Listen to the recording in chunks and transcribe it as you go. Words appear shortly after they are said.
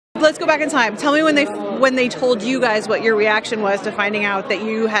Let's go back in time. Tell me when they told you guys what your reaction was to finding out that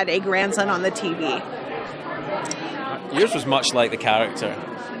you had a grandson on the TV. Yours was much like the character.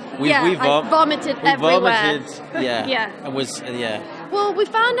 I vomited everywhere. Yeah. Yeah. It was, yeah. Well, we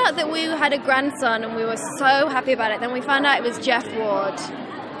found out that we had a grandson and we were so happy about it. Then we found out it was Jeff Ward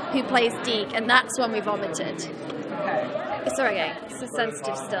who plays Deke, and that's when we vomited. Okay. It's alright, it's so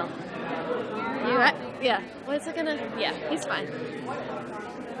sensitive still. You right? Yeah. Well, is it gonna? Yeah, he's fine.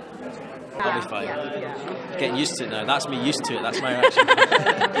 Probably fine. Yeah. Getting used to it now. That's me used to it. That's my reaction.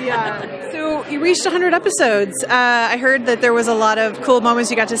 Yeah. So you reached 100 episodes. I heard that there was a lot of cool moments.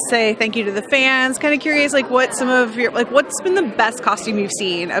 You got to say thank you to the fans. Kind of curious, what's been the best costume you've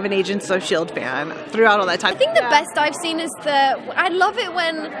seen of an Agents of S.H.I.E.L.D. fan throughout all that time? I think the best I've seen is I love it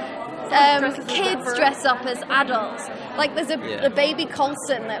when kids dress up as adults. Like there's a baby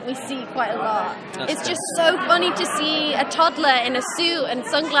Coulson that we see quite a lot. It's just so funny to see a toddler in a suit and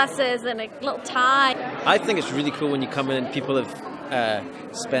sunglasses and a little tie. I think it's really cool when you come in and people have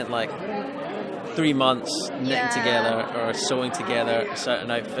spent like 3 months knitting together or sewing together a certain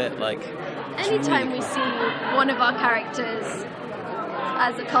outfit. Anytime really we see one of our characters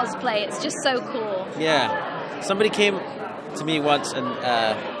as a cosplay, it's just so cool. Yeah. Somebody came to me once and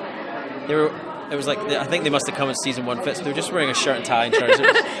I think they must have come in season 1 fits. They were just wearing a shirt and tie and trousers.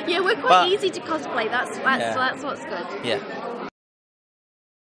 Yeah, we're quite easy to cosplay. That's what's good. Yeah.